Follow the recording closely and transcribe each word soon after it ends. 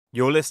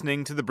You're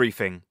listening to The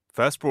Briefing,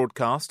 first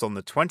broadcast on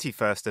the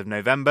 21st of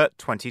November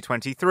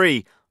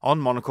 2023 on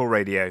Monocle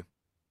Radio.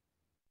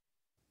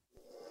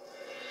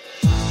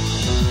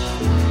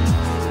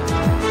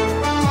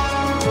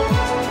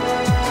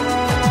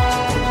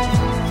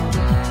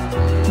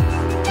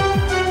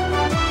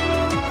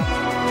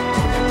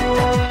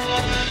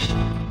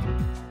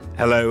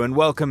 Hello and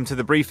welcome to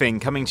The Briefing,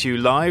 coming to you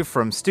live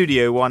from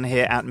Studio 1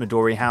 here at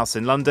Midori House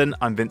in London.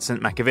 I'm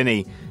Vincent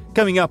McAviney.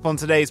 Coming up on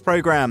today's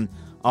programme,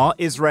 are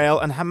Israel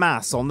and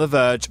Hamas on the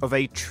verge of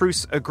a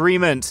truce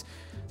agreement?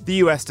 The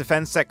US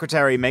Defense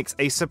Secretary makes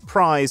a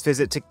surprise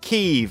visit to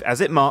Kyiv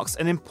as it marks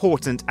an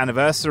important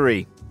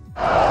anniversary.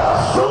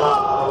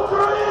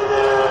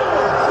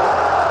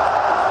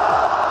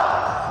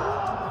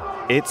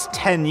 It's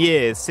 10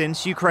 years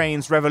since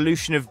Ukraine's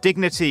Revolution of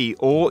Dignity,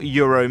 or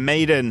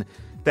Euromaidan.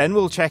 Then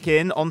we'll check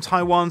in on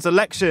Taiwan's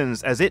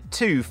elections as it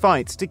too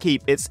fights to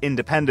keep its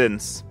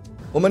independence.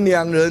 我们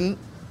两人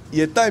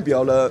也代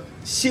表了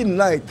信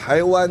赖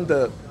台湾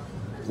的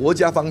国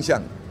家方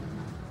向。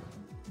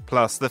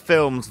 Plus the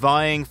films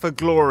vying for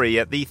glory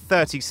at the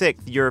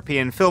 36th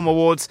European Film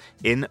Awards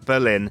in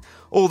Berlin.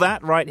 All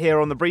that right here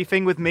on The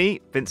Briefing with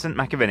me, Vincent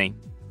McAviney.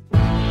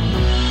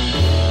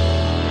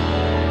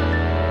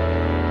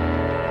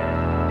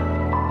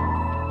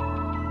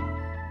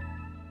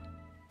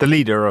 The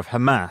leader of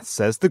Hamas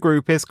says the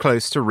group is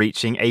close to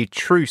reaching a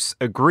truce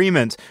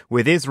agreement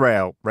with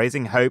Israel,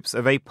 raising hopes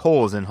of a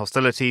pause in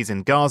hostilities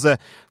in Gaza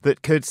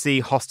that could see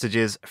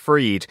hostages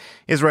freed.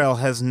 Israel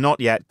has not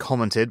yet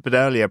commented, but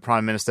earlier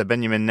Prime Minister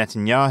Benjamin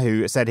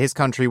Netanyahu said his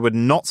country would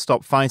not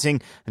stop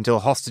fighting until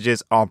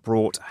hostages are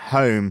brought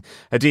home.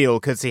 A deal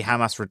could see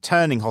Hamas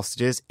returning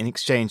hostages in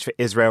exchange for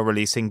Israel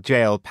releasing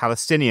jailed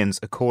Palestinians,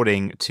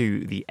 according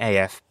to the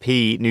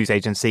AFP news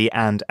agency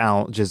and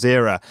Al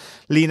Jazeera.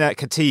 Lina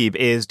Khatib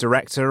is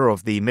director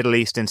of the Middle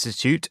East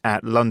Institute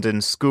at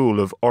London School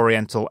of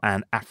Oriental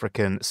and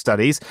African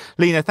Studies.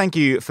 Lina, thank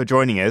you for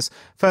joining us.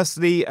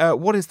 Firstly,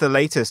 what is the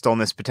latest on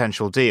this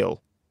potential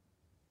deal?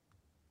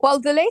 Well,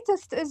 the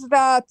latest is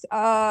that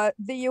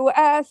the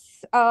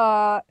U.S.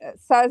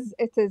 says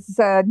it is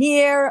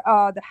near.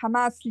 The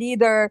Hamas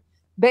leader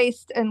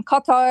based in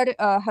Qatar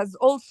has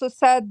also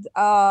said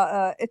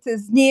it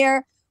is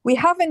near. We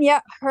haven't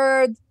yet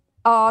heard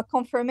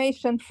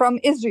confirmation from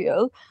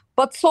Israel,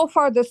 but so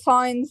far the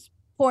signs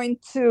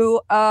point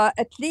to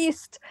at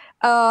least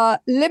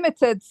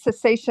limited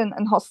cessation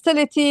in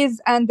hostilities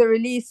and the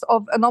release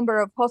of a number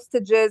of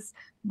hostages,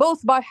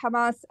 both by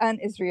Hamas and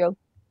Israel.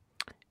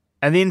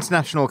 And the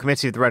International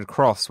Committee of the Red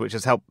Cross, which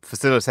has helped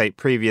facilitate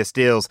previous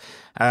deals,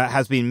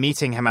 has been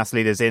meeting Hamas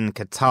leaders in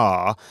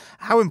Qatar.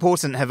 How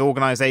important have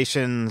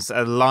organisations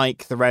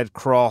like the Red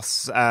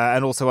Cross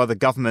and also other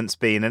governments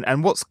been?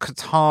 And what's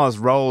Qatar's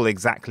role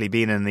exactly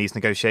been in these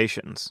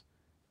negotiations?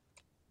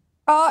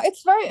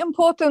 It's very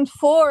important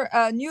for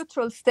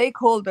neutral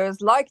stakeholders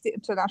like the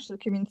International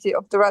Community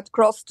of the Red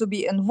Cross to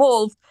be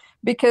involved,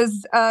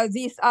 because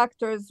these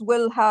actors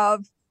will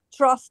have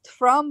trust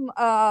from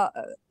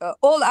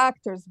all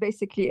actors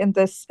basically in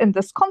this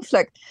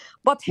conflict.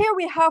 But here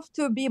we have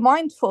to be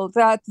mindful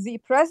that the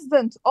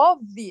president of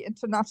the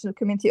International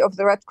Committee of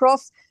the Red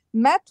Cross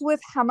met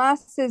with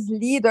Hamas's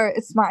leader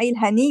Ismail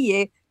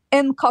Haniyeh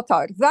in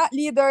Qatar. That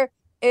leader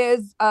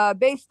is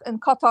based in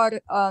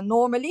Qatar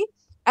normally.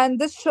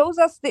 And this shows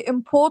us the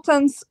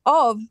importance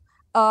of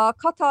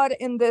Qatar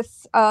in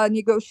this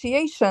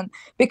negotiation,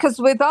 because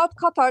without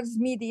Qatar's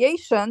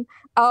mediation,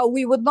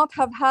 we would not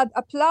have had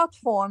a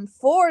platform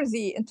for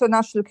the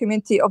International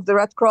Committee of the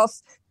Red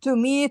Cross to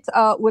meet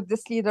with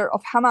this leader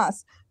of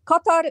Hamas.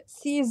 Qatar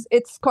sees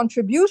its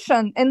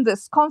contribution in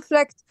this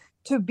conflict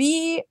to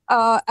be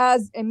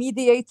as a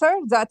mediator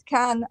that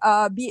can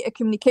be a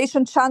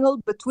communication channel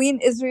between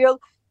Israel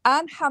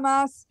and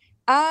Hamas.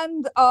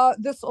 And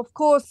this, of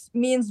course,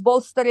 means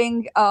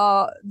bolstering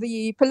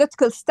the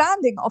political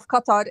standing of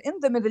Qatar in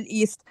the Middle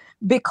East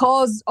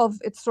because of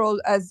its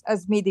role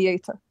as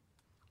mediator.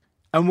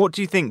 And what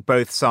do you think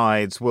both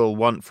sides will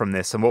want from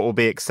this, and what will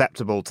be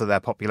acceptable to their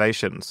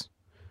populations?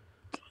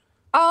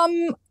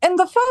 In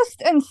the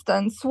first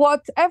instance,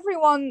 what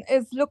everyone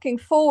is looking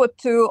forward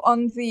to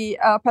on the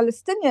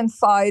Palestinian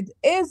side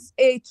is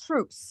a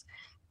truce.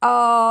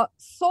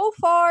 So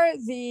far,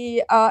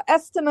 the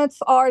estimates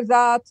are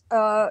that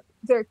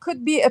there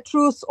could be a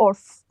truce of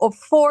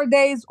 4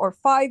 days or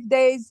 5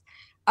 days.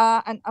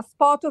 And as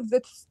part of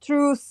this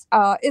truce,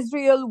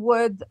 Israel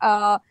would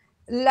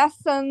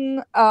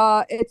lessen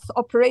its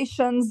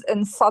operations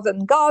in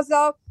southern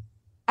Gaza.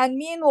 And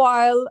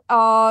meanwhile,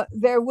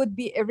 there would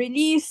be a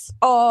release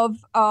of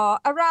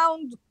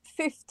around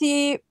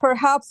 50,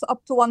 perhaps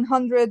up to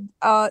 100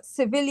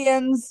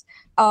 civilians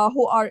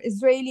who are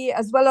Israeli,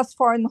 as well as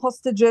foreign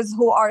hostages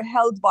who are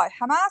held by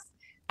Hamas.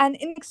 And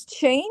in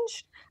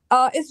exchange,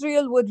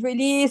 Israel would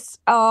release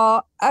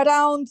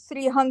around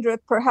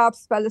 300,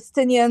 perhaps,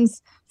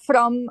 Palestinians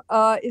from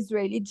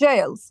Israeli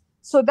jails.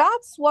 So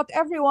that's what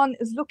everyone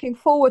is looking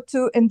forward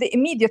to in the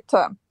immediate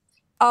term.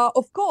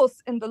 Of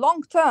course, in the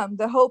long term,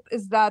 the hope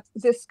is that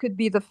this could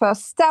be the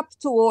first step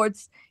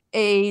towards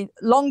a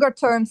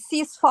longer-term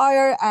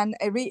ceasefire and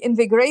a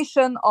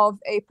reinvigoration of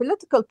a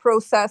political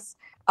process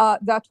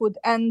that would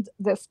end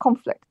this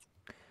conflict.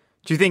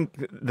 Do you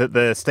think that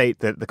the state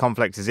that the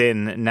conflict is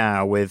in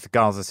now, with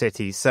Gaza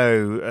City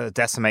so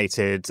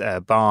decimated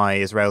by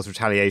Israel's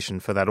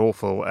retaliation for that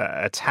awful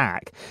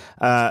attack,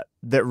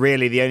 that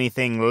really the only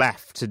thing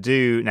left to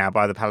do now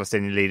by the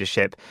Palestinian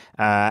leadership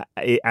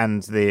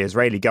and the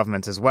Israeli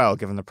government as well,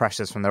 given the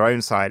pressures from their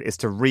own side, is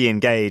to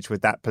re-engage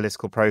with that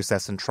political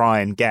process and try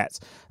and get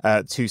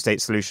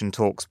two-state solution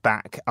talks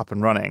back up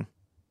and running?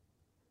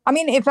 I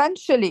mean,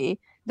 eventually,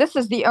 this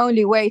is the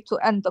only way to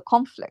end the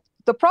conflict.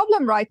 The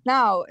problem right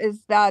now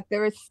is that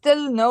there is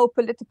still no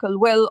political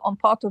will on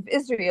part of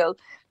Israel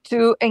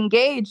to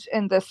engage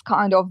in this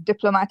kind of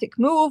diplomatic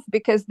move,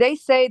 because they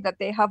say that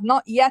they have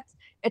not yet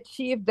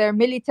achieved their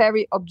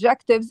military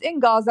objectives in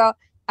Gaza,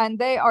 and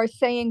they are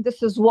saying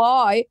this is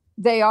why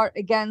they are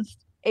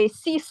against a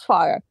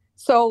ceasefire.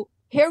 So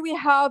here we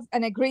have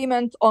an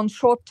agreement on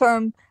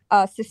short-term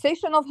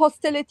cessation of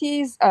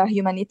hostilities,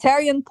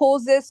 humanitarian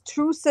pauses,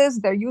 truces.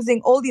 They're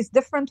using all these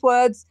different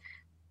words.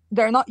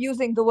 They're not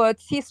using the word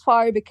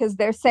ceasefire because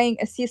they're saying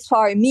a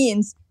ceasefire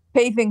means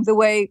paving the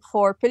way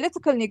for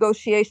political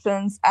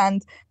negotiations,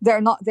 and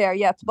they're not there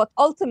yet. But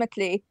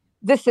ultimately,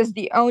 this is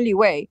the only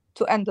way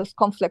to end this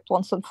conflict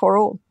once and for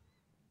all.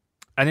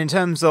 And in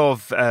terms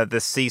of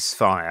the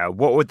ceasefire,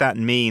 what would that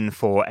mean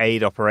for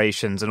aid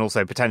operations and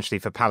also potentially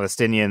for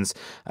Palestinians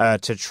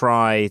to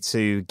try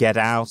to get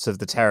out of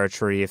the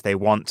territory if they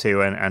want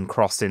to and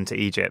cross into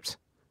Egypt?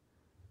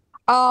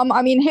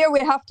 I mean, here we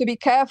have to be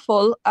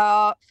careful.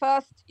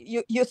 First,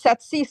 you said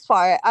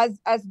ceasefire.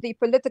 As the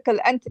political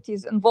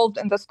entities involved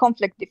in this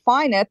conflict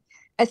define it,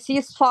 a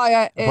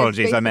ceasefire is...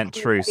 Apologies, I meant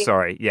truce,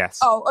 sorry, yes.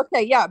 Oh,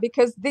 okay, yeah,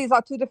 because these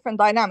are two different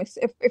dynamics.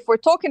 If we're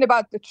talking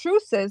about the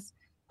truces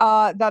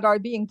that are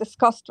being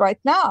discussed right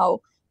now,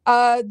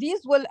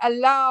 these will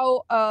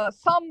allow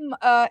some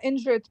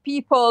injured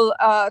people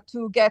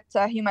to get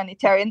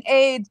humanitarian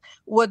aid,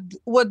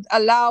 would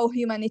allow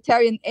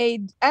humanitarian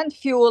aid and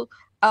fuel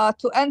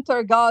to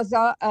enter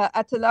Gaza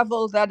at a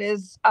level that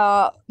is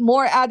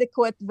more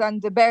adequate than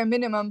the bare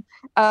minimum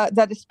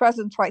that is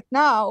present right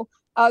now.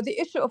 The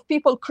issue of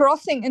people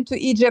crossing into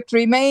Egypt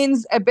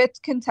remains a bit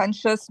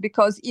contentious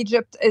because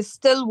Egypt is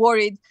still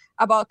worried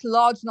about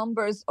large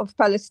numbers of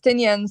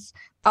Palestinians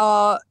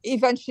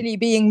eventually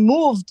being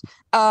moved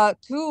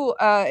to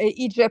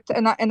Egypt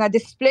in a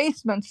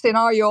displacement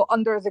scenario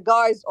under the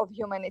guise of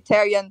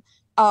humanitarian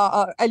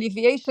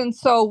alleviation.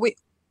 So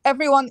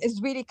everyone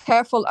is really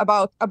careful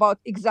about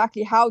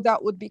exactly how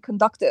that would be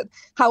conducted.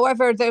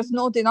 However, there's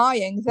no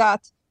denying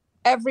that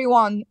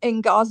everyone in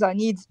Gaza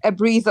needs a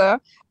breather.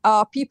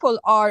 People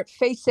are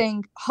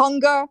facing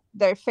hunger.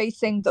 They're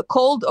facing the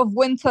cold of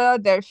winter.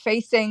 They're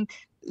facing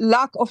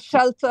lack of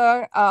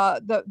shelter,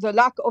 the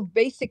lack of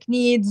basic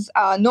needs.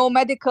 No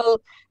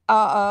medical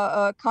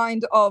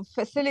kind of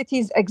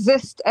facilities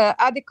exist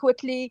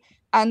adequately.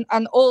 And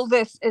all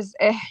this is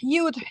a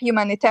huge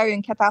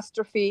humanitarian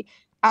catastrophe.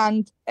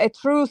 And a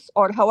truce,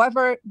 or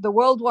however the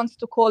world wants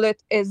to call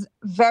it, is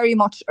very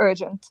much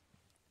urgent.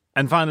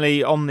 And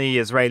finally, on the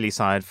Israeli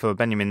side, for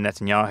Benjamin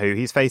Netanyahu,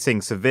 he's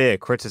facing severe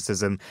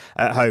criticism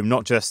at home,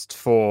 not just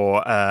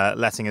for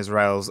letting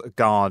Israel's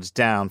guard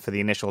down for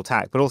the initial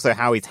attack, but also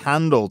how he's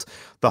handled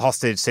the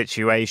hostage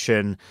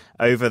situation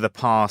over the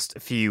past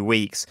few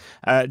weeks.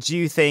 Do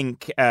you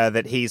think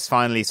that he's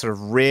finally sort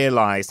of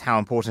realised how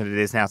important it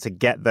is now to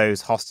get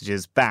those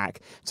hostages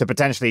back to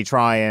potentially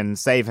try and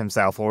save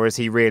himself, or is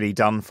he really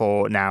done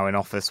for now in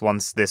office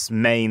once this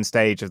main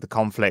stage of the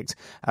conflict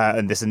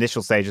and this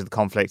initial stage of the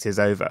conflict is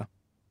over?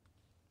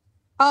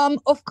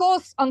 Of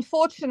course,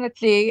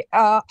 unfortunately,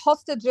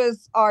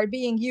 hostages are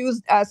being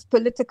used as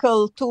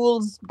political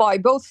tools by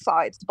both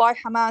sides, by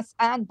Hamas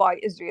and by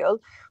Israel.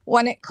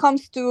 When it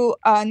comes to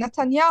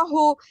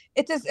Netanyahu,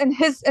 it is in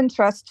his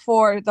interest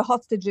for the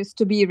hostages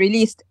to be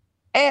released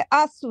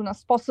as soon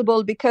as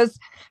possible, because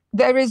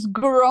there is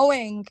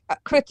growing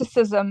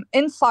criticism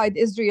inside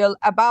Israel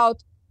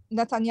about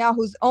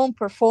Netanyahu's own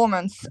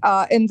performance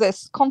in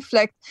this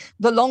conflict.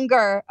 The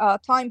longer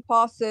time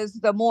passes,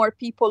 the more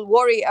people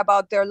worry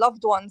about their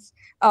loved ones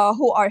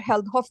who are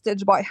held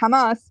hostage by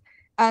Hamas,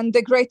 and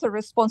the greater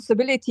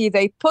responsibility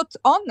they put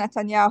on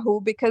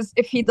Netanyahu, because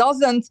if he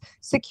doesn't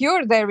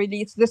secure their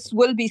release, this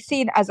will be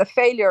seen as a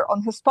failure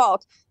on his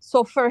part.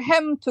 So for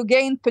him to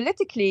gain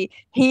politically,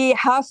 he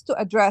has to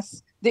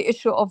address the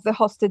issue of the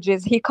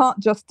hostages. He can't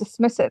just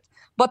dismiss it.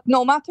 But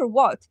no matter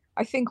what,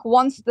 I think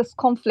once this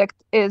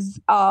conflict is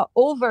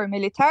over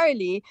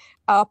militarily,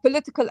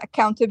 political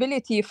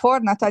accountability for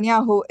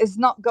Netanyahu is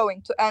not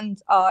going to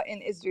end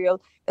in Israel.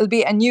 It'll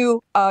be a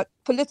new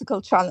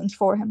political challenge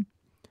for him.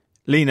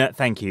 Lina,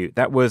 thank you.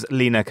 That was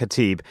Lina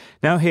Khatib.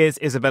 Now here's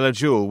Isabella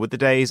Jewell with the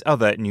day's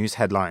other news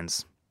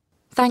headlines.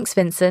 Thanks,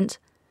 Vincent.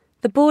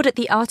 The board at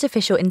the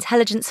artificial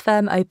intelligence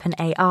firm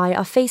OpenAI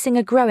are facing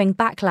a growing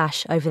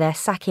backlash over their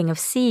sacking of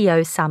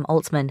CEO Sam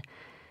Altman.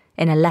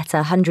 In a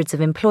letter, hundreds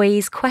of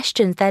employees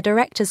questioned their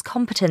director's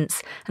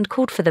competence and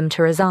called for them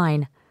to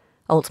resign.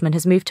 Altman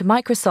has moved to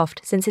Microsoft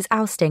since his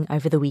ousting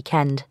over the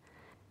weekend.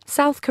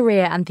 South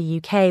Korea and the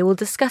UK will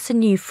discuss a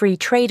new free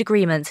trade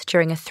agreement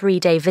during a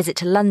 3-day visit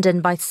to London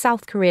by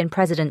South Korean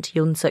President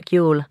Yoon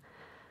Suk-yeol.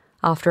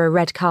 After a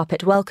red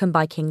carpet welcome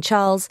by King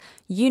Charles,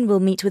 Yoon will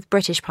meet with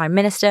British Prime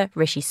Minister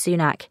Rishi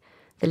Sunak.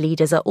 The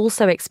leaders are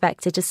also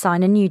expected to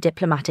sign a new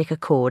diplomatic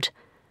accord.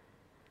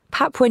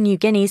 Papua New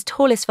Guinea's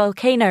tallest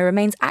volcano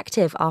remains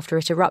active after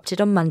it erupted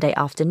on Monday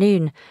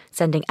afternoon,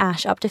 sending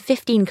ash up to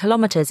 15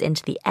 kilometres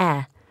into the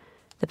air.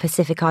 The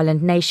Pacific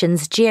Island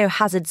nation's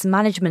Geohazards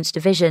Management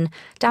Division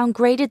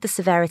downgraded the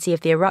severity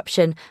of the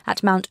eruption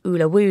at Mount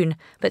Ulawoon,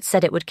 but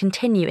said it would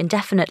continue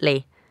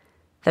indefinitely.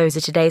 Those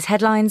are today's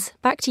headlines.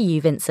 Back to you,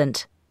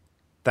 Vincent.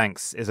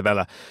 Thanks,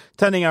 Isabella.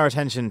 Turning our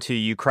attention to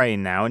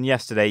Ukraine now, and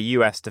yesterday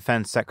US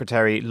Defense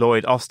Secretary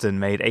Lloyd Austin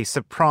made a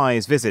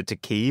surprise visit to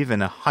Kyiv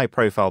in a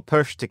high-profile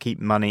push to keep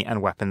money and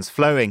weapons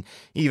flowing,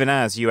 even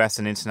as US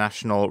and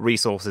international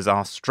resources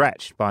are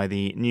stretched by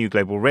the new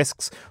global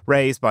risks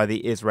raised by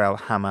the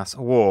Israel-Hamas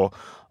war.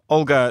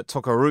 Olga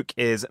Tokarczuk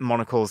is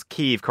Monocle's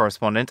Kyiv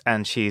correspondent,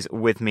 and she's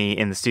with me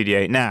in the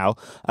studio now.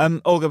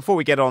 Olga, before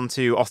we get on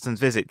to Austin's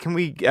visit, can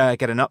we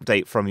get an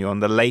update from you on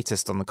the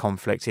latest on the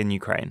conflict in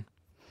Ukraine?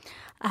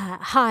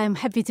 Hi, I'm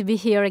happy to be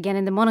here again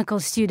in the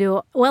Monocle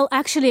studio. Well,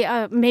 actually,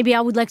 maybe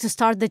I would like to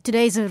start that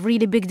today is a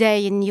really big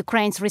day in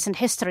Ukraine's recent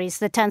history. It's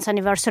the 10th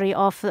anniversary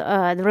of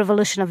the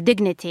Revolution of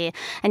Dignity.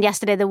 And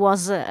yesterday there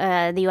was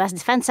the US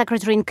Defense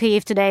Secretary in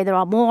Kyiv. Today there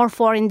are more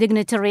foreign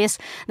dignitaries.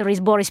 There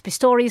is Boris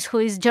Pistorius, who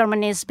is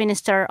Germany's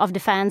Minister of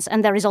Defense.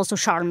 And there is also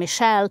Charles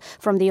Michel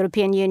from the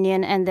European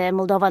Union and the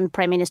Moldovan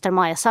Prime Minister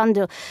Maia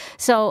Sandu.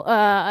 So,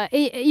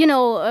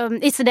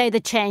 it's the day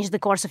that changed the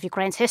course of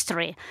Ukraine's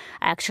history,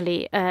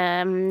 actually.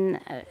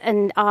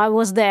 And I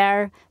was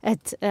there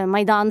at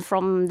Maidan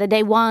from the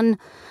day one.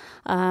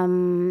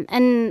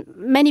 And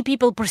many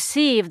people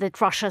perceive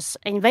that Russia's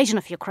invasion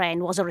of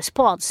Ukraine was a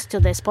response to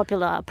this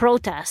popular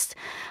protest.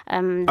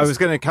 I was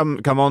going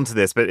to come on to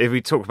this, but if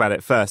we talk about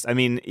it first, I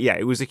mean, yeah,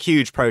 it was a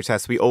huge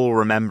protest. We all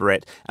remember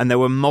it. And there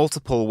were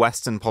multiple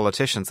Western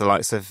politicians, the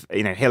likes of,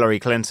 Hillary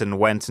Clinton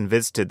went and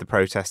visited the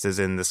protesters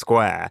in the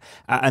square.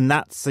 And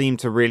that seemed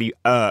to really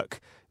irk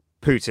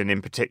Putin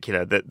in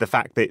particular, that the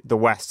fact that the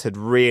West had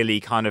really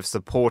kind of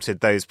supported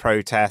those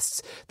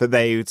protests, that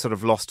they sort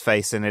of lost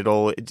face in it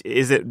all.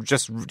 Is it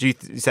just, you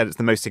said it's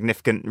the most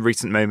significant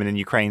recent moment in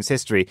Ukraine's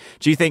history.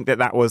 Do you think that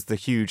that was the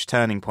huge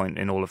turning point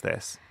in all of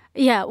this?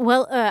 Yeah,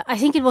 well, I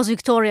think it was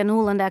Victoria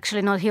Nuland,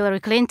 actually, not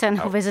Hillary Clinton,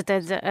 who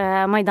visited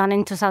Maidan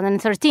in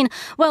 2013.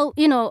 Well,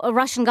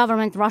 Russian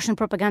government, Russian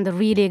propaganda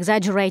really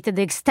exaggerated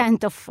the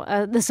extent of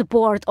the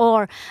support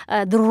or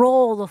the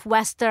role of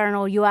Western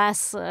or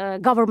US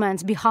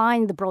governments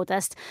behind the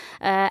protest.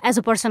 As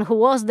a person who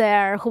was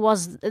there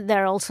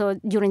also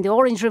during the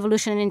Orange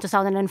Revolution in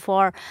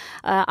 2004,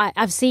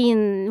 I've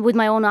seen with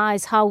my own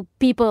eyes how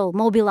people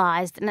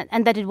mobilized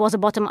and that it was a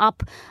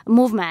bottom-up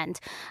movement.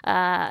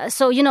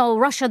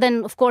 Russia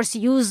then, of course,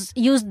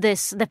 used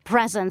the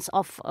presence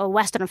of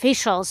Western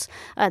officials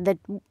that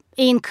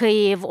in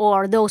Kyiv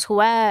or those who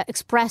were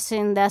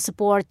expressing their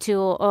support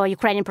to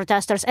Ukrainian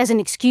protesters as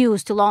an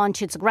excuse to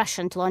launch its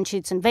aggression, to launch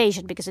its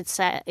invasion, because it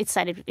said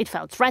it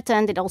felt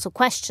threatened. It also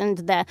questioned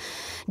the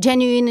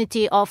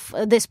genuinity of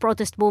this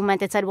protest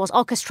movement. It said it was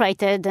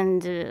orchestrated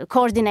and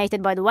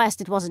coordinated by the West.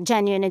 It wasn't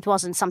genuine. It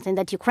wasn't something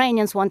that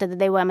Ukrainians wanted, that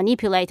they were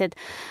manipulated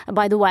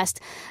by the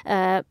West.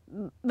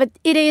 But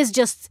it is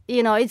just,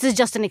 it's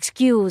just an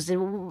excuse.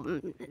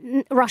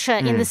 Russia,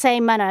 in the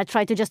same manner,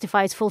 tried to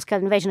justify its full-scale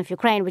invasion of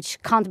Ukraine,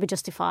 which can't be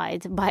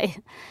justified by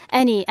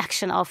any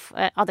action of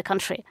other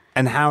country.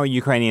 And how are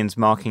Ukrainians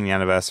marking the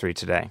anniversary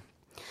today?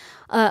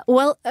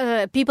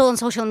 People on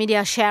social media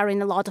are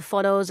sharing a lot of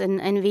photos and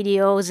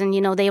videos, and,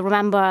 they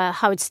remember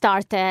how it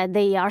started.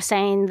 They are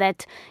saying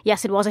that,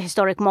 yes, it was a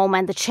historic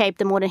moment that shaped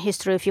the modern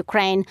history of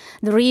Ukraine.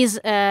 There is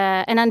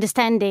an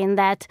understanding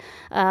that,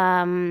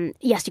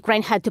 yes,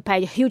 Ukraine had to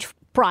pay a huge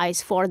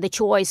price for the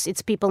choice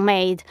its people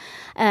made.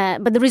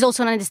 But there is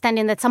also an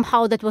understanding that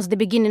somehow that was the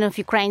beginning of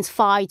Ukraine's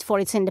fight for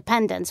its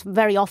independence.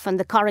 Very often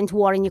the current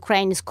war in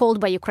Ukraine is called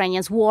by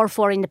Ukrainians war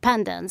for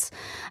independence.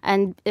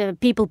 And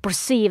people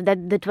perceive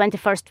that the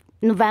 21st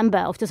November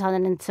of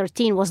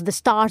 2013 was the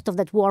start of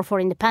that war for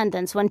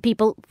independence, when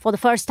people for the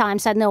first time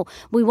said, no,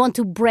 we want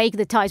to break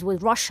the ties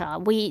with Russia.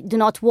 We do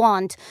not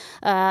want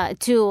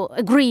to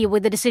agree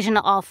with the decision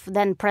of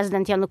then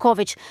President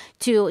Yanukovych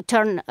to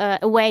turn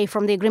away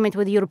from the agreement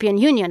with the European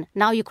Union.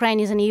 Now Ukraine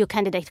is an EU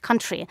candidate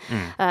country.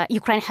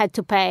 Ukraine had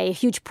to pay a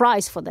huge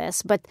price for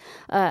this, but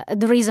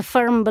there is a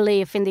firm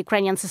belief in the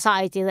Ukrainian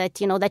society that,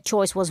 that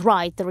choice was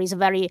right. There is a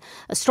very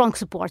strong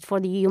support for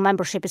the EU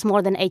membership. It's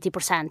more than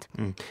 80%.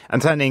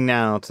 And turning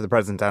now to the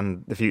present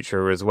and the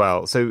future as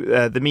well. So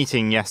the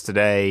meeting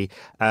yesterday,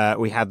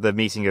 we had the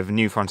meeting of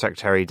new Foreign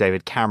Secretary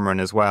David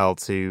Cameron as well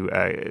to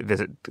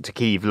visit to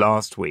Kyiv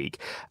last week.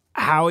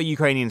 How are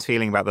Ukrainians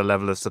feeling about the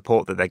level of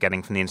support that they're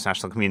getting from the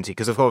international community?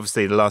 Because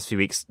obviously the last few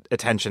weeks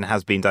attention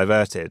has been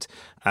diverted,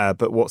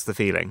 but what's the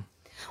feeling?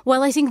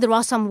 Well, I think there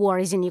are some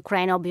worries in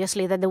Ukraine,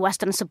 obviously, that the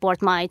Western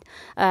support might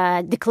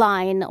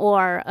decline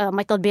or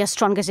might not be as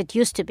strong as it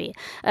used to be.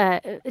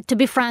 To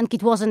be frank,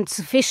 it wasn't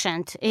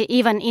sufficient,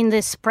 even in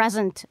this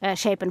present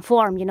shape and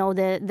form. You know,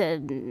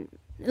 the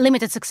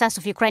limited success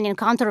of Ukrainian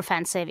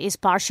counteroffensive is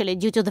partially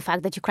due to the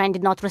fact that Ukraine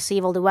did not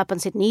receive all the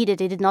weapons it needed.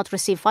 It did not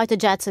receive fighter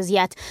jets as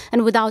yet.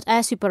 And without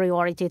air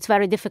superiority, it's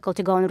very difficult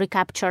to go and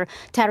recapture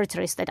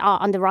territories that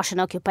are under Russian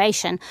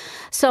occupation.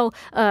 So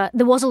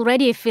there was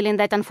already a feeling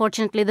that,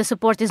 unfortunately, the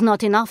support is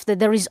not enough, that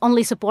there is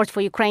only support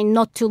for Ukraine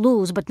not to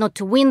lose, but not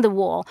to win the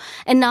war.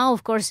 And now,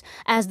 of course,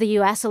 as the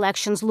US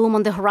elections loom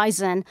on the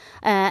horizon,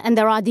 and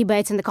there are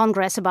debates in the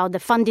Congress about the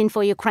funding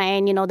for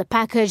Ukraine, you know, the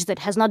package that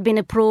has not been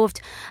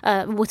approved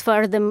with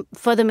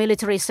further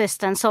military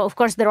assistance. So, of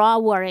course, there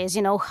are worries,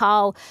 you know,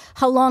 how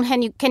long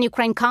can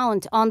Ukraine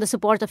count on the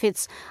support of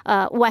its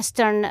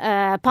Western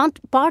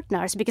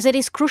partners? Because it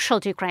is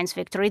crucial to Ukraine's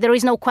victory. There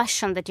is no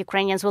question that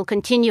Ukrainians will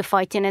continue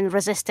fighting and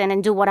resisting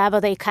and do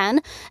whatever they can.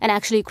 And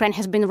actually, Ukraine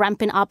has been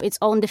ramping up its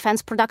own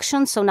defense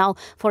production. So now,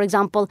 for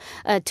example,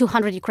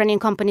 200 Ukrainian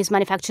companies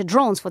manufacture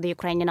drones for the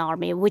Ukrainian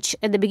army, which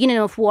at the beginning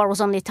of war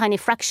was only a tiny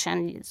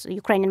fraction. So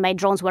Ukrainian-made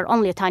drones were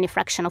only a tiny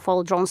fraction of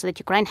all drones that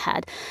Ukraine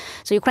had.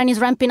 So Ukraine is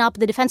ramping up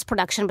the defense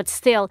production, but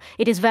still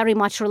it is very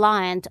much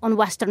reliant on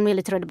Western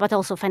military but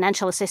also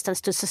financial assistance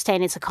to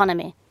sustain its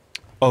economy.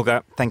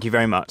 Olga, thank you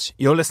very much.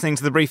 You're listening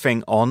to The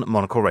Briefing on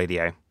Monocle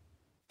Radio.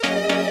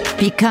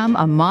 Become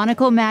a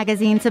Monocle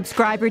magazine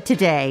subscriber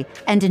today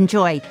and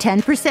enjoy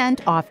 10%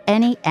 off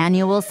any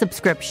annual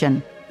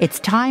subscription. It's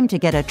time to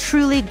get a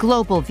truly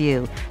global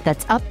view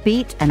that's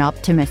upbeat and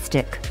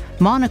optimistic.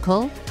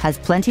 Monocle has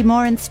plenty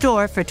more in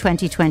store for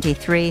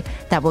 2023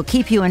 that will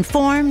keep you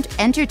informed,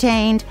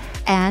 entertained,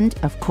 and,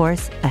 of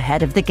course,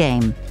 ahead of the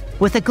game.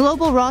 With a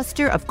global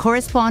roster of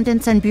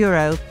correspondents and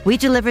bureau, we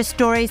deliver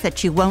stories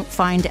that you won't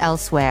find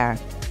elsewhere.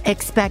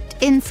 Expect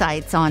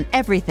insights on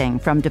everything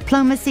from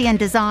diplomacy and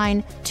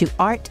design to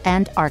art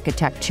and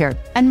architecture,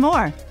 and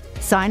more.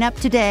 Sign up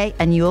today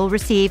and you'll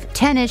receive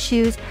 10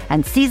 issues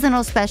and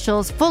seasonal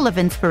specials full of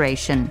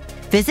inspiration.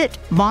 Visit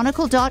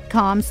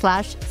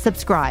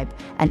monocle.com/subscribe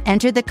and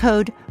enter the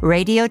code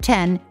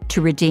RADIO10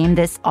 to redeem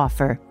this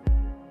offer.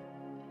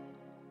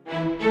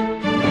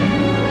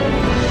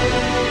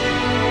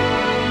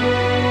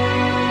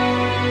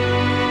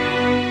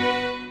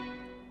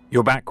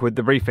 You're back with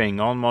The Briefing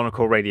on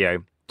Monocle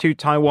Radio. To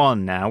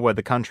Taiwan now, where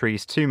the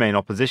country's two main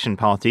opposition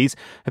parties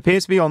appear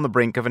to be on the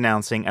brink of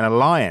announcing an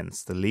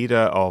alliance. The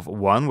leader of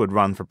one would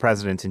run for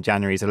president in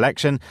January's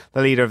election.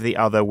 The leader of the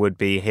other would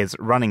be his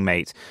running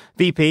mate.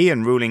 VP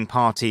and ruling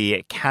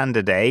party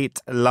candidate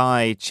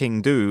Lai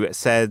Ching-do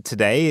said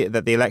today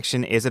that the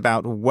election is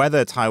about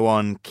whether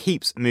Taiwan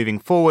keeps moving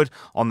forward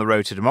on the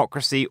road to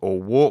democracy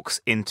or walks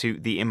into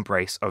the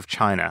embrace of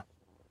China.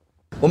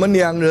 我们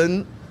两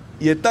人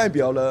也代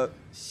表了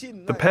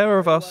The pair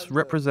of us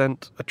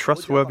represent a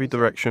trustworthy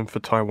direction for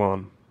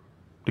Taiwan.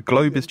 The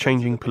globe is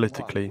changing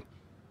politically.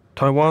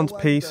 Taiwan's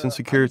peace and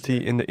security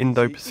in the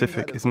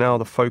Indo-Pacific is now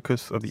the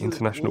focus of the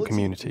international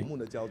community.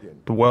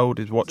 The world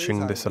is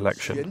watching this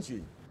election.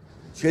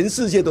 全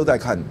世界都在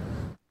看。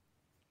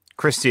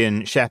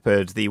 Christian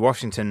Shepherd, the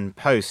Washington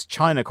Post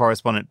China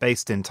correspondent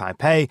based in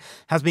Taipei,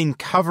 has been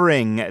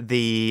covering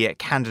the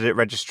candidate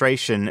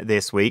registration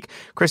this week.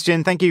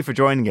 Christian, thank you for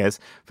joining us.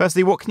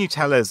 Firstly, what can you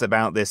tell us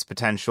about this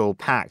potential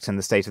pact and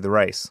the state of the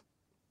race?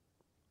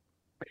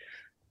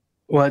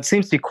 Well, it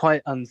seems to be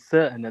quite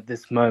uncertain at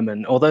this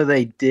moment, although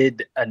they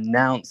did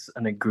announce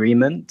an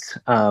agreement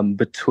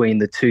between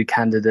the two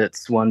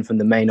candidates, one from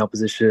the main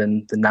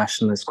opposition, the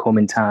nationalist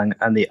Kuomintang,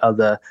 and the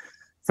other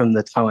from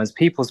the Taiwan's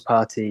People's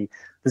Party.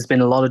 There's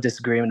been a lot of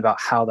disagreement about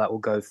how that will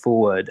go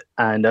forward.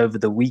 And over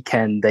the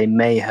weekend, they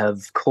may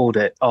have called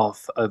it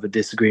off over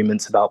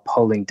disagreements about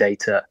polling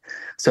data.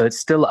 So it's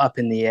still up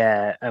in the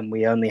air, and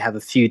we only have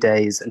a few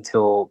days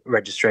until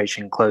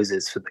registration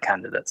closes for the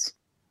candidates.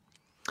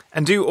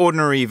 And do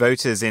ordinary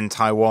voters in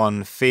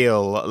Taiwan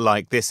feel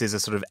like this is a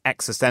sort of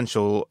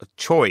existential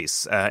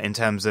choice in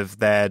terms of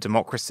their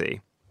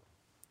democracy?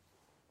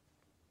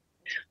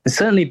 It's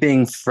certainly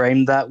being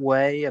framed that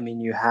way. I mean,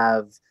 you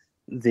have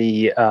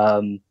the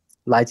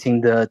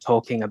Leitinger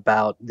talking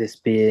about this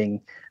being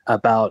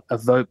about a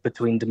vote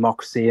between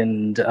democracy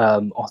and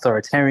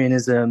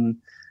authoritarianism.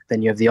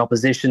 Then you have the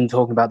opposition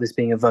talking about this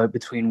being a vote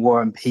between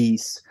war and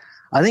peace.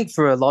 I think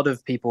for a lot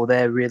of people,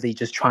 they're really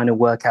just trying to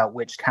work out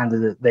which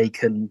candidate they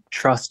can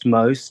trust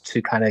most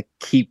to kind of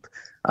keep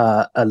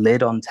a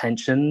lid on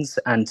tensions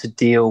and to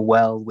deal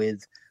well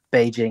with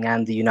Beijing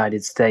and the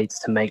United States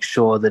to make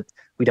sure that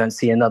we don't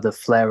see another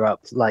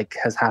flare-up like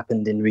has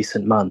happened in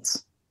recent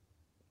months.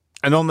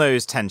 And on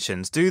those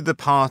tensions, do the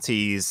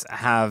parties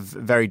have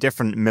very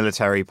different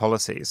military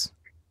policies?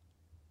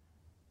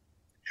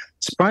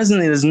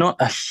 Surprisingly, there's not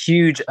a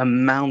huge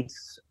amount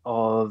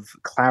of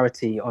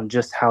clarity on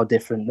just how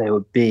different they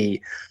would be.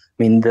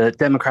 I mean, the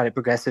Democratic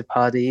Progressive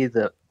Party,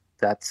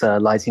 that's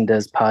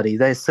Leitinger's party,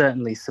 they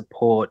certainly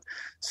support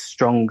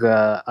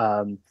stronger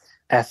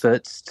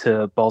efforts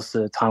to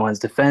bolster Taiwan's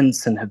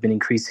defense and have been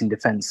increasing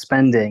defense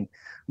spending.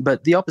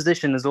 But the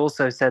opposition has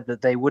also said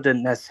that they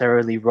wouldn't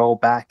necessarily roll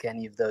back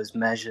any of those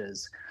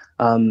measures.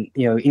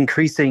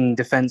 Increasing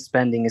defense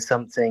spending is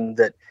something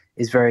that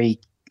is very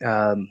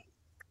kind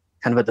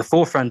of at the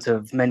forefront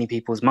of many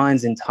people's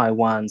minds in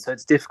Taiwan. So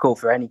it's difficult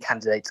for any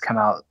candidate to come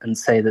out and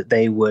say that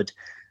they would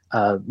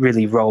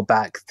really roll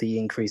back the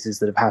increases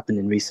that have happened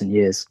in recent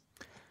years.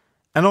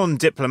 And on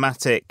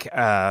diplomatic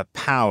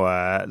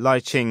power, Lai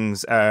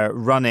Ching's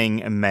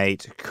running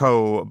mate,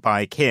 Ko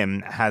Bai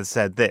Kim, has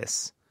said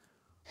this.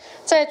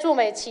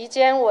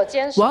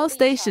 While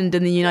stationed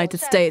in the United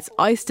States,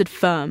 I stood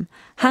firm,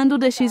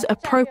 handled issues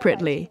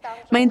appropriately,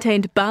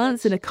 maintained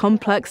balance in a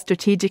complex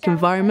strategic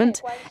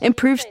environment,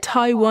 improved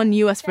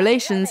Taiwan-US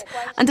relations,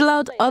 and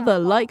allowed other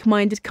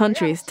like-minded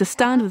countries to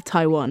stand with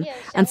Taiwan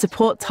and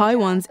support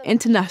Taiwan's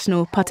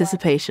international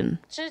participation.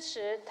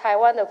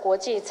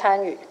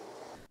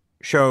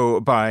 Show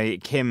by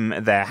Kim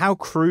there. How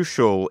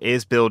crucial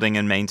is building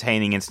and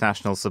maintaining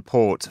international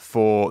support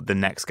for the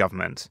next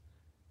government?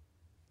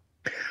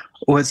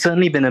 Well, it's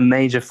certainly been a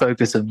major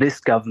focus of this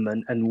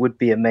government and would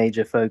be a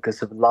major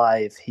focus of Lai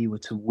if he were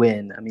to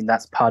win. I mean,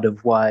 that's part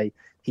of why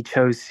he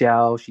chose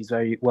Xiao. She's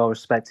very well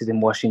respected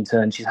in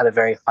Washington. She's had a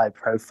very high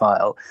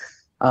profile.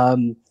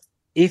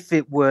 If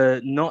it were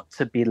not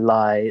to be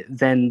Lai,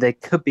 then there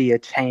could be a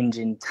change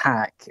in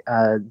tack.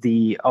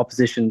 The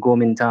opposition,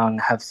 Kuomintang,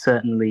 have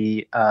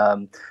certainly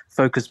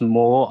focused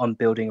more on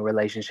building a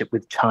relationship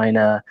with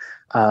China,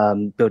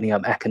 building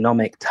up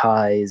economic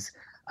ties.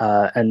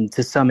 And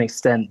to some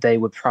extent, they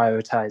would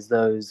prioritize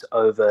those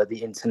over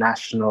the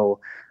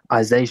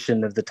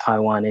internationalization of the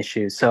Taiwan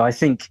issue. So I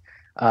think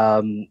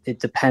it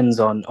depends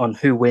on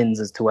who wins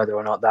as to whether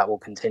or not that will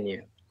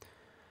continue.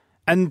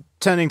 And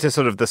turning to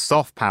sort of the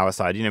soft power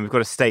side, we've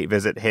got a state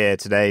visit here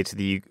today to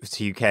the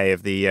UK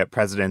of the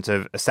president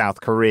of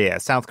South Korea.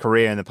 South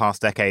Korea in the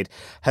past decade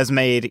has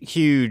made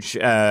huge,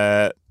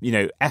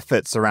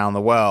 efforts around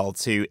the world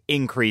to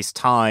increase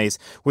ties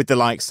with the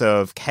likes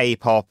of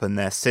K-pop and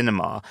their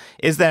cinema.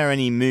 Is there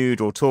any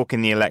mood or talk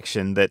in the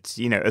election that,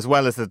 as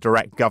well as the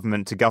direct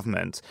government to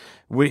government,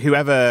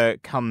 whoever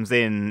comes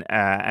in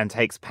and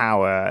takes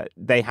power,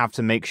 they have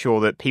to make sure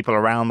that people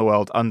around the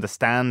world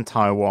understand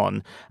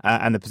Taiwan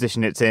and the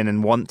position it's in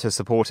and want to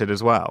support it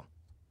as well?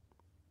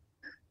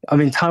 I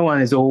mean,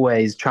 Taiwan is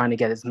always trying to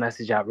get its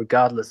message out,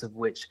 regardless of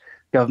which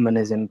government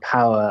is in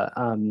power.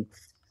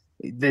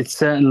 It's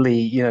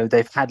certainly,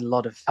 they've had a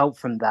lot of help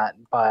from that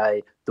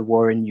by the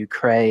war in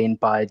Ukraine,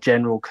 by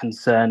general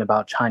concern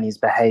about Chinese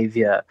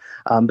behavior.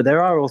 But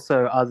there are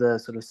also other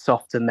sort of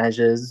softer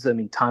measures. I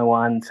mean,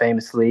 Taiwan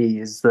famously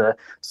is the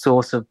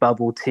source of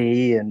bubble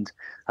tea and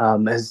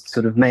has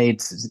sort of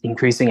made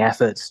increasing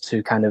efforts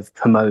to kind of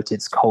promote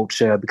its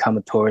culture, become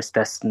a tourist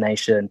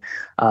destination,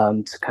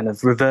 to kind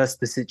of reverse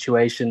the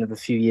situation of a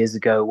few years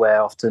ago where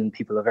often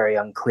people are very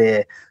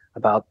unclear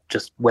about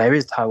just where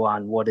is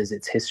Taiwan, what is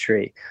its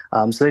history.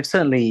 So they've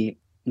certainly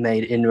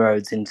made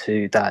inroads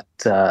into that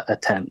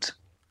attempt.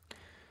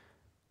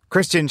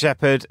 Christian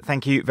Shepherd,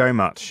 thank you very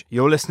much.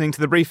 You're listening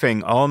to The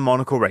Briefing on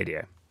Monocle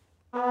Radio.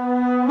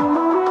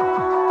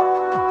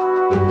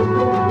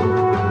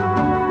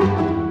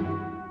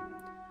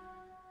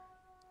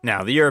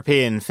 Now, the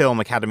European Film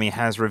Academy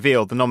has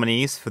revealed the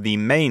nominees for the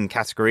main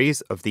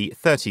categories of the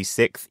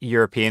 36th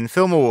European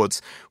Film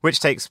Awards, which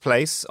takes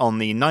place on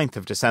the 9th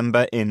of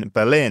December in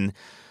Berlin.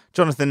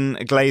 Jonathan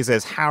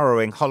Glazer's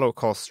harrowing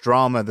Holocaust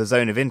drama The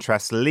Zone of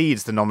Interest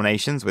leads the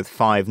nominations with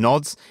 5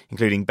 nods,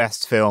 including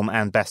Best Film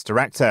and Best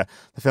Director.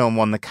 The film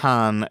won the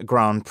Cannes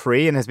Grand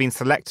Prix and has been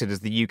selected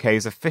as the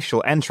UK's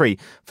official entry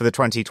for the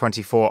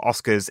 2024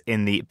 Oscars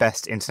in the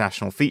Best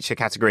International Feature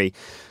category.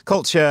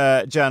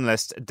 Culture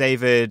journalist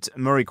David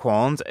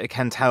Muriquand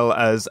can tell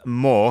us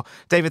more.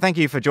 David, thank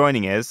you for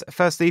joining us.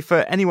 Firstly, for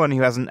anyone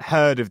who hasn't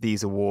heard of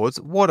these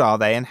awards, what are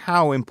they and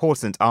how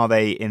important are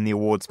they in the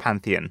awards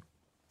pantheon?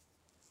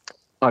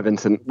 Hi,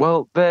 Vincent.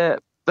 Well, they're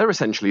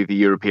essentially the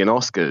European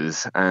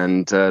Oscars,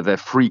 and they're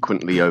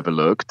frequently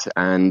overlooked,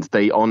 and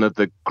they honour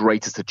the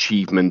greatest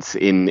achievements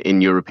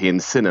in European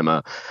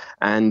cinema.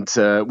 And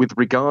with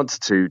regards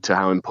to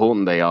how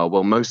important they are,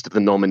 well, most of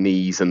the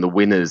nominees and the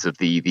winners of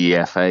the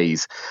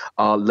EFAs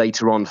are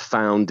later on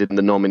found in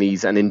the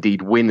nominees and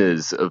indeed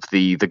winners of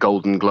the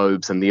Golden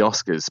Globes and the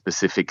Oscars,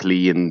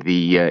 specifically in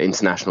the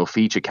international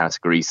feature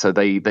category. So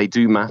they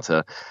do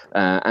matter,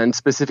 and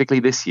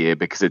specifically this year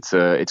because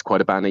it's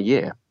quite a banner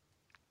year.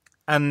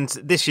 And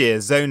this year,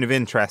 Zone of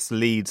Interest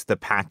leads the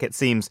pack. It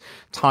seems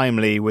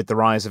timely with the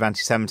rise of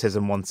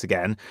anti-Semitism once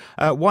again.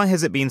 Why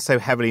has it been so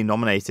heavily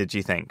nominated, do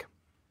you think?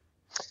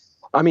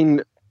 I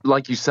mean,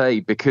 like you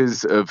say,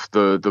 because of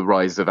the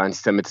rise of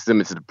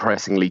anti-Semitism, it's a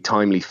depressingly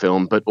timely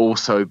film, but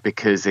also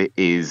because it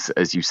is,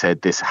 as you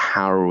said, this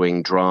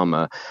harrowing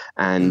drama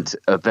and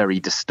a very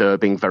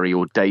disturbing, very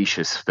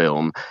audacious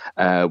film,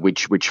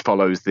 which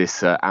follows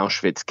this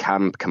Auschwitz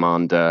camp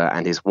commander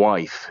and his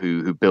wife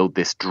who build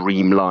this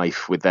dream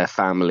life with their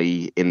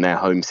family in their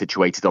home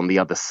situated on the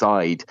other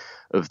side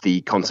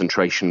the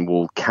concentration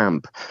wall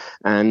camp,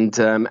 and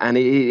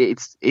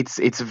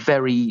it's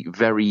very,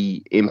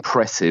 very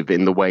impressive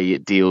in the way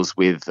it deals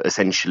with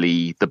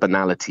essentially the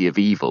banality of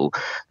evil.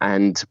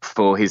 And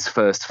for his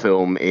first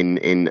film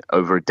in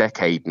over a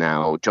decade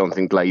now,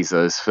 Jonathan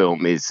Glazer's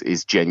film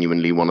is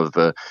genuinely one of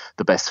the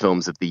best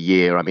films of the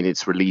year. I mean,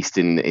 it's released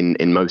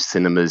in most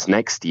cinemas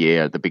next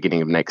year, at the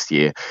beginning of next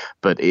year,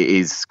 but it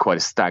is quite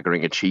a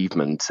staggering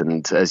achievement.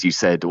 And as you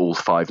said, all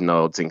 5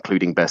 nods,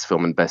 including Best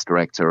Film and Best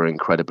Director, are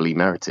incredibly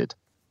merited.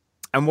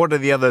 And what are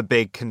the other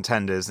big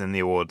contenders in the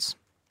awards?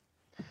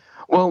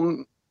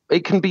 Well,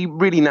 it can be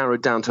really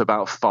narrowed down to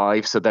about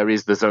 5. So there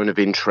is The Zone of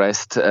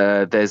Interest.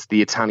 There's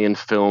the Italian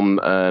film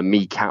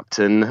Me,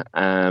 Captain,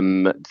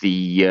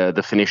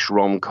 the Finnish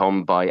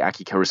rom-com by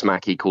Aki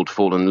Kaurismäki called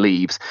Fallen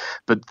Leaves.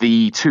 But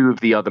the 2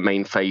 of the other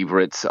main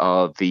favourites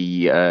are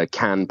the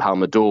Cannes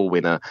Palme d'Or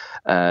winner,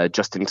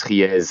 Justin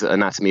Trier's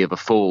Anatomy of a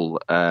Fall,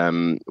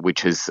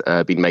 which has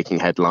been making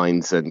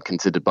headlines and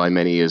considered by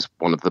many as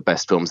one of the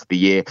best films of the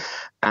year,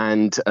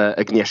 and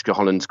Agnieszka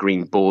Holland's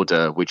Green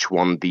Border, which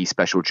won the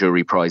Special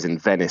Jury Prize in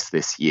Venice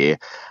this year,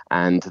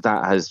 and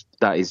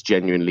that is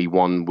genuinely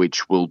one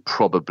which will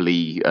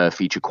probably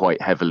feature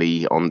quite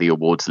heavily on the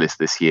awards list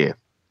this year.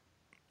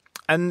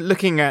 And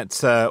looking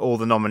at all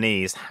the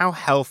nominees, how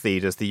healthy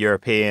does the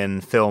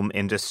European film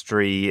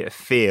industry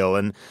feel,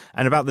 and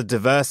about the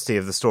diversity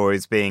of the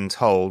stories being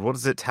told? What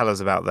does it tell us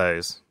about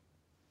those?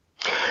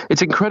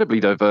 It's incredibly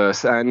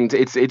diverse, and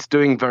it's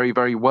doing very,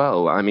 very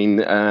well. I mean,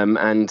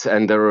 and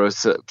there are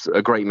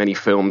a great many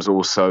films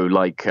also,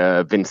 like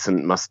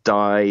Vincent Must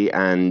Die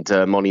and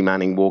Molly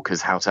Manning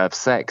Walker's How to Have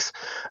Sex,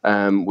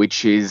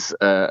 which is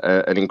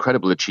an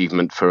incredible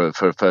achievement for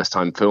a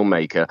first-time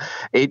filmmaker.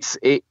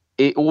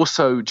 It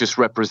also just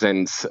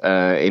represents,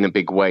 in a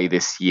big way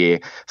this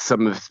year,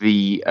 some of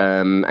the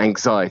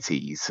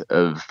anxieties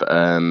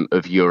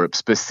of Europe,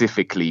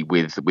 specifically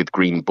with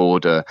Green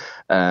Border.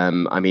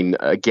 I mean,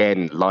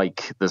 again,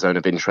 like The Zone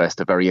of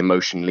Interest, a very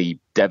emotionally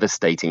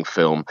devastating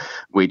film,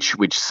 which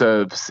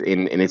serves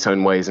in its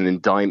own way as an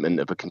indictment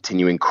of a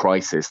continuing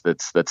crisis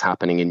that's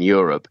happening in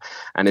Europe.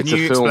 And Can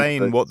you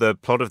explain what the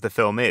plot of the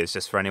film is,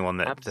 just for anyone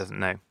that doesn't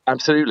know?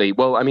 Absolutely.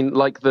 Well, I mean,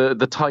 like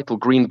the title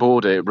Green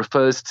Border, it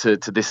refers to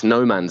this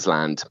no man's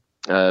land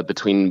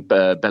between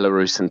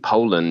Belarus and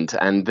Poland,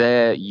 and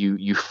there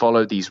you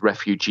follow these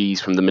refugees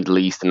from the Middle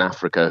East and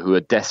Africa who are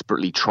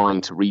desperately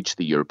trying to reach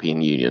the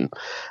European Union,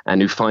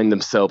 and who find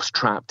themselves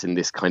trapped in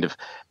this kind of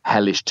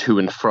hellish to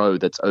and fro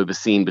that's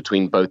overseen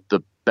between both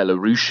the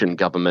Belarusian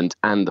government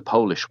and the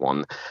Polish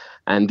one.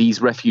 And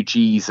these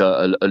refugees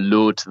are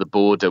lured to the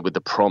border with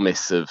the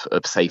promise of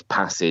safe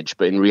passage,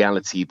 but in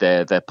reality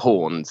they're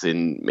pawns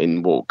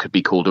in what could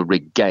be called a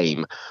rigged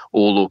game,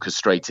 all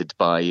orchestrated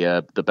by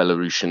the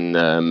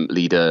Belarusian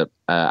leader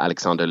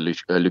Alexander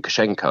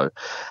Lukashenko,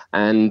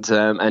 and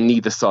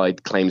neither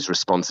side claims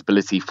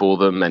responsibility for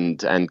them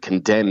and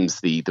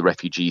condemns the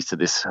refugees to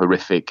this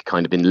horrific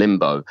kind of in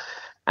limbo.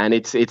 And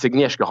it's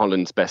Agnieszka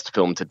Holland's best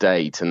film to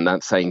date, and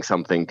that's saying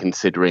something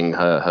considering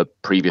her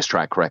previous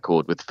track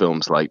record with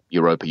films like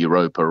Europa,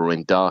 or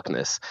In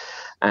Darkness.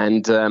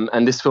 And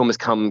this film has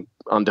come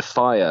under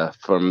fire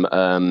from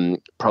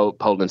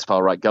Poland's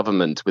far-right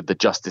government, with the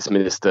justice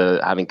minister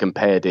having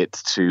compared it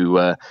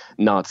to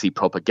Nazi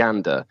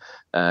propaganda,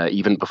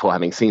 even before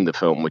having seen the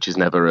film, which is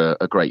never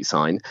a great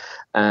sign.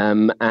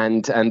 And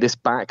this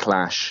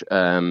backlash,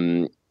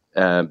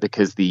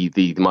 because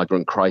the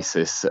migrant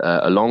crisis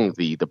along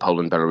the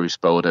Poland-Belarus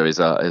border is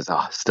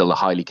still a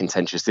highly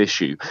contentious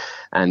issue.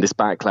 And this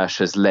backlash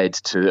has led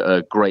to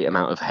a great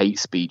amount of hate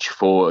speech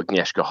for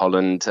Agnieszka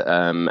Holland,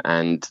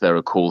 and there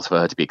are calls for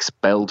her to be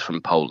expelled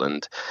from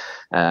Poland.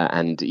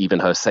 And even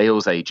her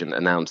sales agent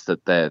announced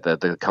that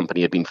the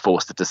company had been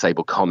forced to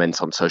disable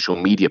comments on social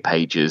media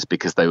pages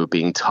because they were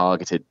being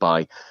targeted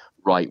by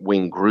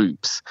right-wing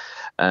groups.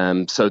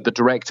 So the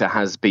director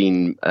has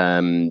been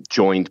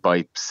joined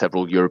by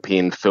several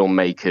European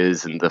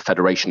filmmakers and the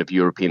Federation of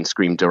European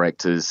Screen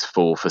Directors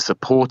for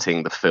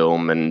supporting the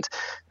film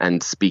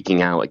and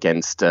speaking out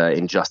against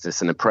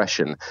injustice and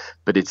oppression.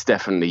 But it's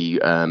definitely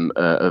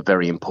a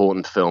very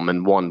important film,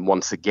 and one,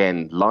 once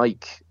again,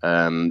 like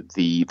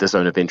the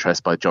Zone of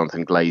Interest by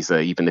Jonathan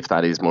Glazer, even if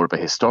that is more of a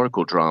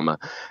historical drama,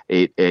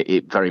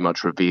 it very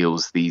much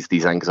reveals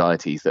these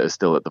anxieties that are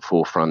still at the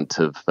forefront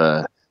of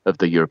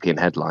the European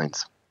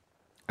headlines.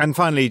 And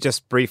finally,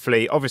 just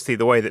briefly, obviously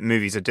the way that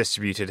movies are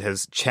distributed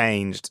has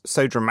changed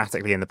so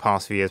dramatically in the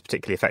past few years,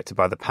 particularly affected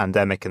by the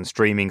pandemic and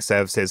streaming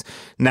services.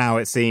 Now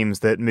it seems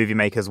that movie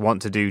makers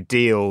want to do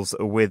deals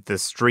with the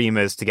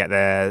streamers to get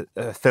their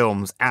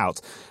films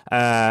out,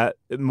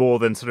 more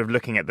than sort of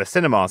looking at the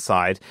cinema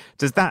side.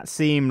 Does that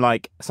seem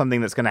like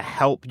something that's going to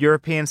help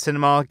European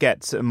cinema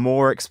get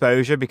more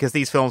exposure? Because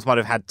these films might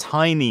have had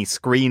tiny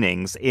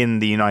screenings in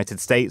the United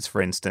States,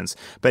 for instance,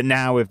 but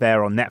now if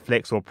they're on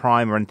Netflix or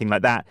Prime or anything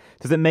like that,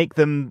 does it make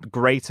them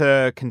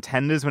greater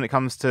contenders when it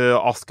comes to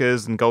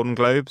Oscars and Golden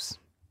Globes?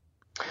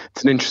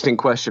 It's an interesting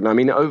question. I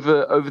mean,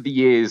 over the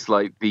years,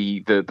 like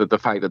the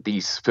fact that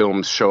these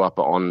films show up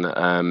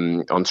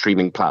on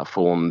streaming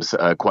platforms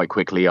quite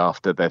quickly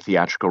after their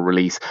theatrical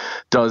release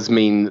does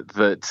mean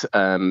that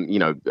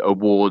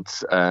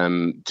awards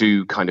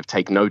do kind of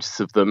take notice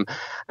of them.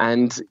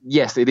 And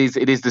yes, it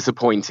is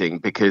disappointing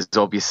because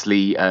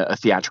obviously a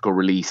theatrical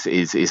release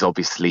is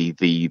obviously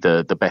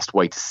the best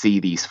way to see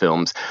these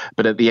films.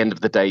 But at the end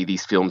of the day,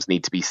 these films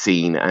need to be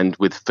seen. And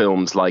with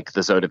films like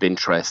The Zone of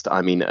Interest,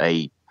 I mean,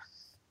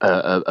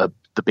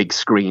 the big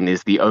screen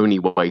is the only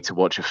way to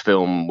watch a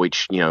film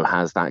which,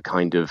 has that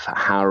kind of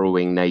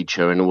harrowing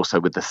nature, and also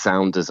with the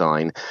sound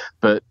design.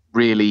 But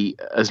really,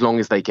 as long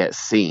as they get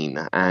seen,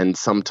 and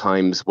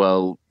sometimes,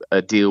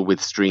 a deal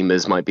with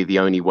streamers might be the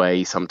only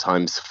way,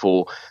 sometimes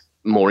for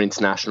more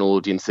international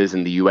audiences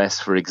in the US,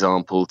 for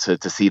example,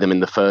 to see them in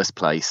the first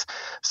place.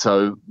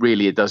 So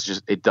really, it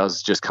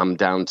does just come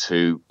down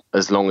to,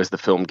 as long as the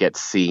film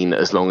gets seen,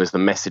 as long as the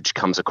message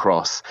comes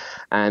across,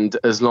 and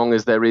as long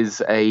as there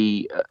is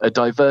a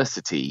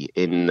diversity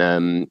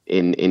in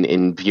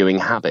viewing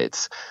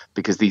habits,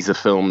 because these are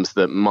films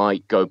that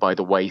might go by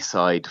the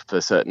wayside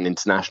for certain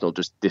international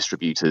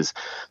distributors,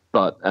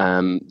 but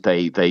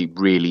they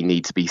really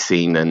need to be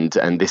seen.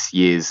 And this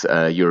year's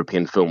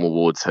European Film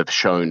Awards have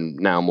shown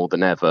now more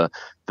than ever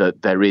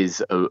that there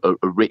is a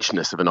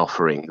richness of an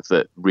offering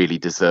that really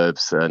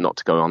deserves not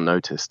to go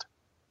unnoticed.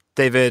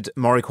 David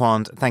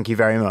Moriquand, thank you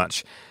very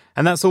much.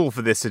 And that's all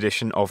for this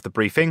edition of The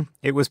Briefing.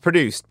 It was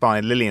produced by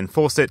Lillian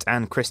Fawcett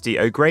and Christy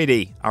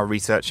O'Grady. Our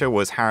researcher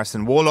was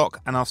Harrison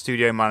Warlock and our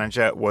studio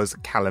manager was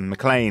Callum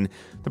McLean.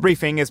 The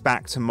Briefing is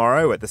back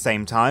tomorrow at the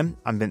same time.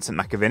 I'm Vincent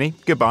McAviney.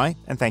 Goodbye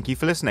and thank you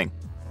for listening.